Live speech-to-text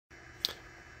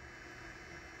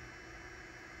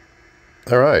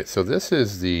All right, so this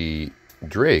is the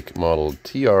Drake model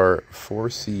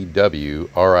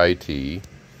TR-4CW RIT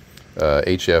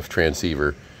HF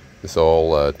transceiver. This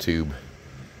all tube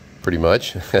pretty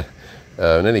much.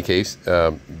 In any case,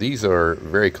 these are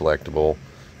very collectible,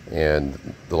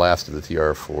 and the last of the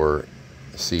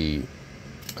TR-4C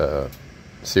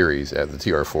series, the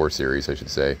TR-4 series I should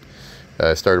say,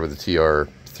 started with the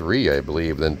TR-3 I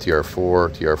believe, then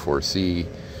TR-4, TR-4C,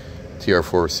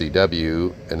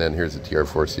 TR-4CW, and then here's the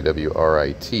TR-4CW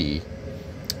RIT.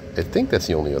 I think that's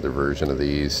the only other version of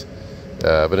these,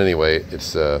 but anyway,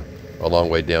 it's a long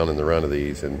way down in the run of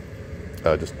these, and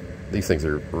just these things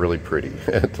are really pretty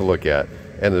to look at,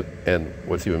 and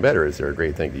what's even better is they're a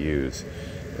great thing to use.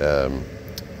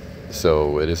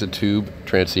 So it is a tube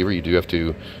transceiver. You do have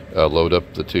to load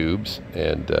up the tubes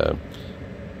and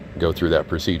go through that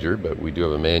procedure, but we do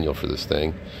have a manual for this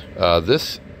thing.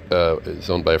 This is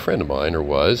owned by a friend of mine, or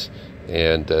was,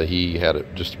 and he had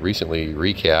it just recently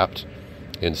recapped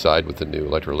inside with the new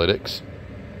electrolytics,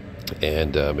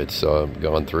 and it's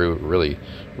gone through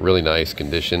really nice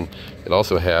condition. It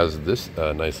also has this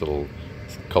nice little,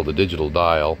 it's called the digital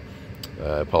dial.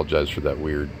 I apologize for that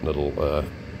weird little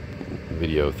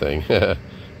video thing. But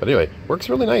anyway, works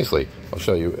really nicely. I'll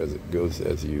show you as it goes,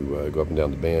 as you go up and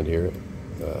down the band here.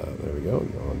 There we go,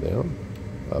 on down,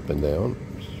 up and down.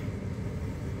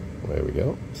 There we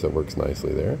go. So it works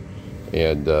nicely there,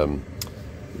 and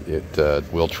it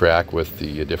will track with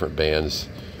the different bands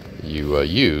you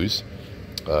use.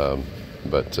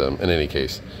 But in any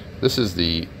case, this is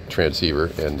the transceiver,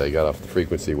 and I got off the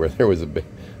frequency where there was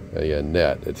a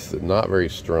net. It's not very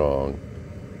strong.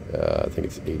 I think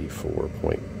it's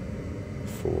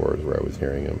 84.4 is where I was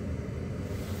hearing him.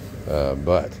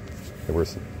 But there were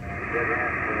some.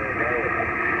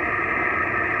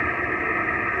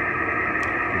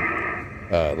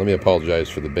 Let me apologize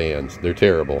for the bands. They're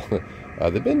terrible.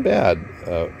 They've been bad,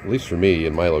 at least for me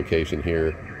in my location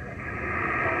here.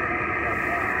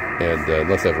 And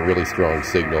unless I have a really strong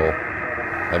signal,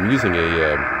 I'm using let me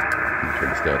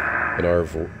turn this down, an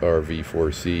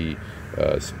RV4C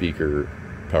speaker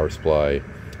power supply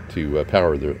to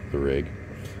power the rig.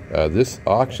 This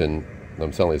auction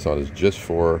I'm selling this on is just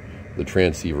for the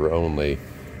transceiver only,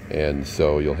 and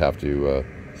so you'll have to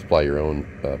supply your own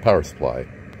power supply.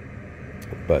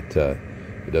 But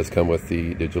it does come with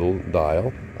the digital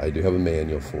dial. I do have a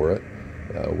manual for it,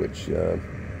 which I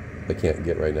can't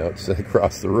get right now. It's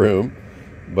across the room,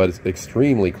 but it's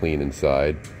extremely clean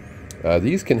inside.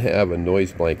 These can have a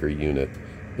noise blanker unit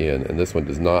in, and this one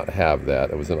does not have that.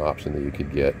 It was an option that you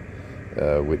could get,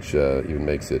 which even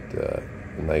makes it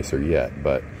nicer yet,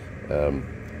 but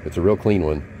it's a real clean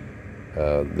one.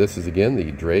 This is again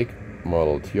the Drake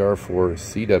model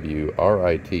TR-4CW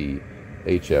RIT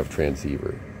HF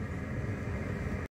transceiver.